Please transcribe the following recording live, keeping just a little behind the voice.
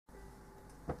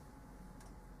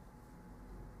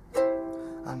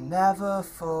I never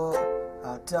thought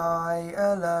I'd die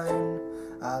alone.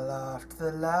 I laughed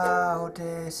the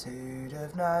loudest, who'd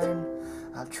have known?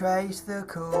 I traced the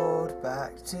cord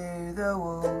back to the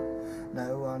wall.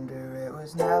 No wonder it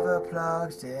was never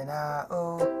plugged in at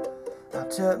all. I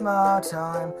took my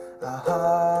time, I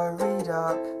hurried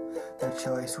up. The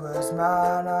choice was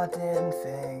mine, I didn't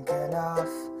think enough.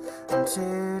 I'm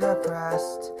too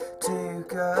depressed to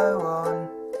go on.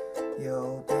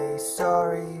 You'll be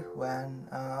sorry when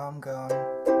I'm gone.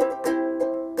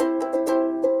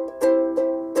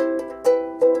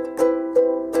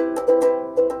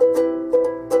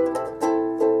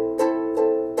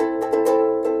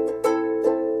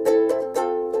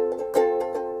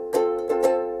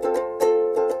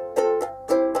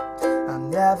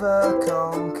 Never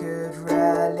conquered,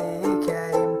 rarely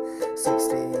came.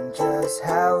 16 just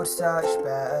held such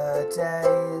better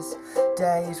days.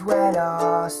 Days when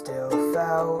I still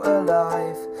felt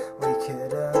alive. We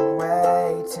couldn't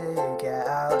wait to get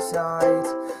outside.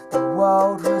 The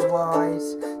world was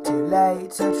wide, too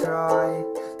late to try.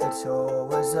 The tour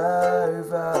was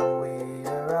over, we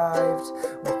arrived.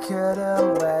 We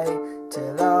couldn't wait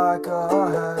till I got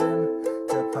home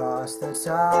to pass the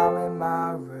time in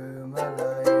my room alone.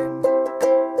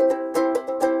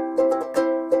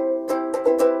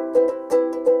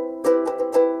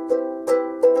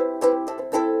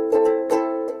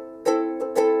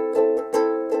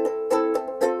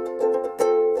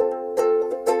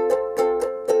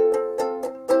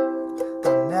 I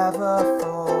never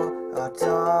thought I'd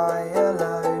die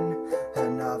alone.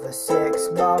 Another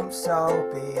 6 months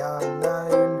I'll be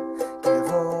unknown.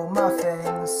 Give all my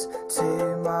things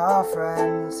to my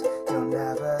friends. You'll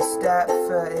never step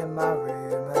foot in my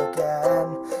room again.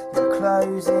 You'll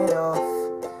close it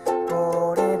off,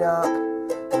 board it up.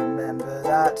 Remember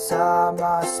that time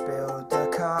I spilled the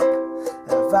cup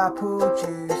of apple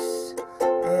juice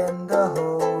in the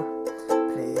hall.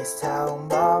 Please tell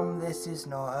Mum this is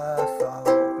not her fault.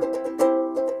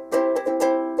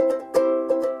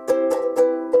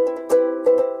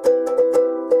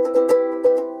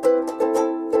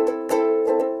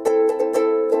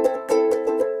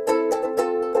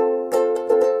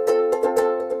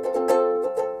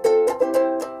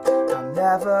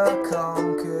 Never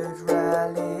conquered,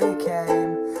 rarely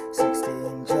came.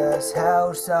 16 just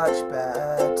held such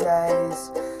better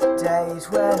days. Days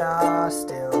when I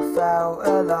still felt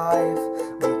alive.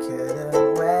 We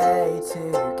couldn't wait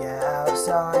to get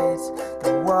outside.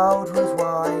 The world was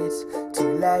wide,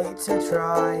 too late to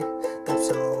try. The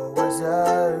tour was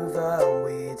over,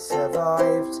 we'd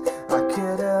survived. I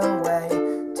couldn't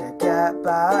wait to get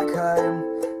back home